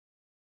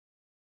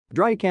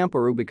Dryocampa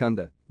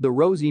rubicunda, the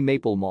rosy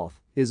maple moth,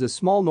 is a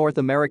small North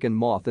American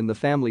moth in the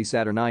family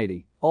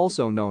Saturniidae,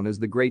 also known as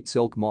the great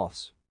silk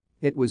moths.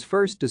 It was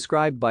first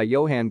described by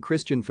Johan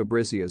Christian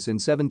Fabricius in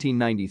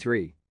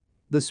 1793.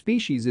 The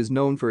species is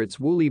known for its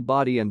woolly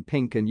body and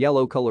pink and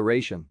yellow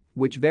coloration,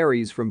 which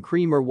varies from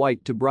cream or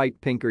white to bright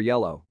pink or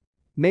yellow.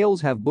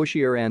 Males have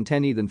bushier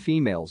antennae than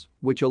females,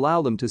 which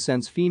allow them to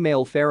sense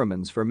female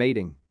pheromones for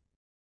mating.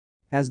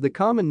 As the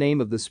common name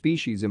of the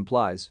species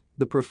implies,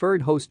 the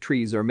preferred host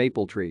trees are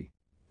maple tree.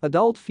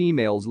 Adult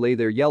females lay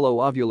their yellow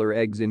ovular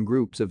eggs in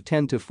groups of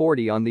 10 to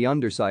 40 on the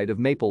underside of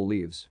maple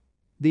leaves.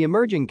 The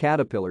emerging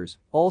caterpillars,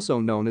 also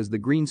known as the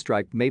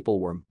green-striped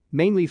mapleworm,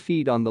 mainly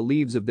feed on the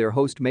leaves of their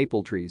host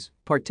maple trees,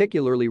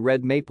 particularly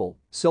red maple,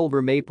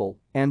 silver maple,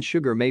 and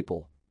sugar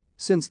maple.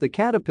 Since the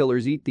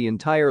caterpillars eat the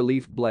entire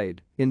leaf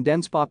blade, in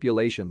dense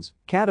populations,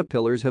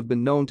 caterpillars have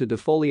been known to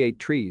defoliate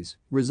trees,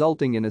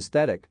 resulting in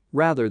aesthetic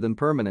rather than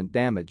permanent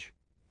damage.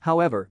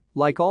 However,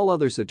 like all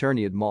other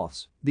Saturniid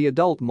moths, the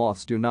adult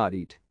moths do not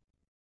eat.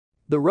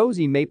 The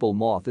rosy maple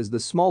moth is the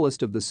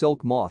smallest of the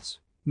silk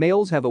moths.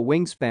 Males have a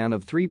wingspan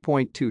of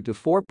 3.2 to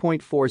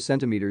 4.4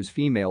 centimeters,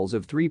 females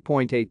of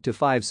 3.8 to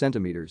 5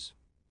 centimeters.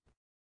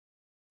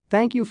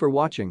 Thank you for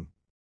watching.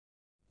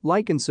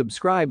 Like and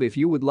subscribe if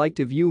you would like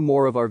to view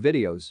more of our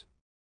videos.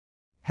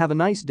 Have a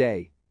nice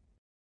day.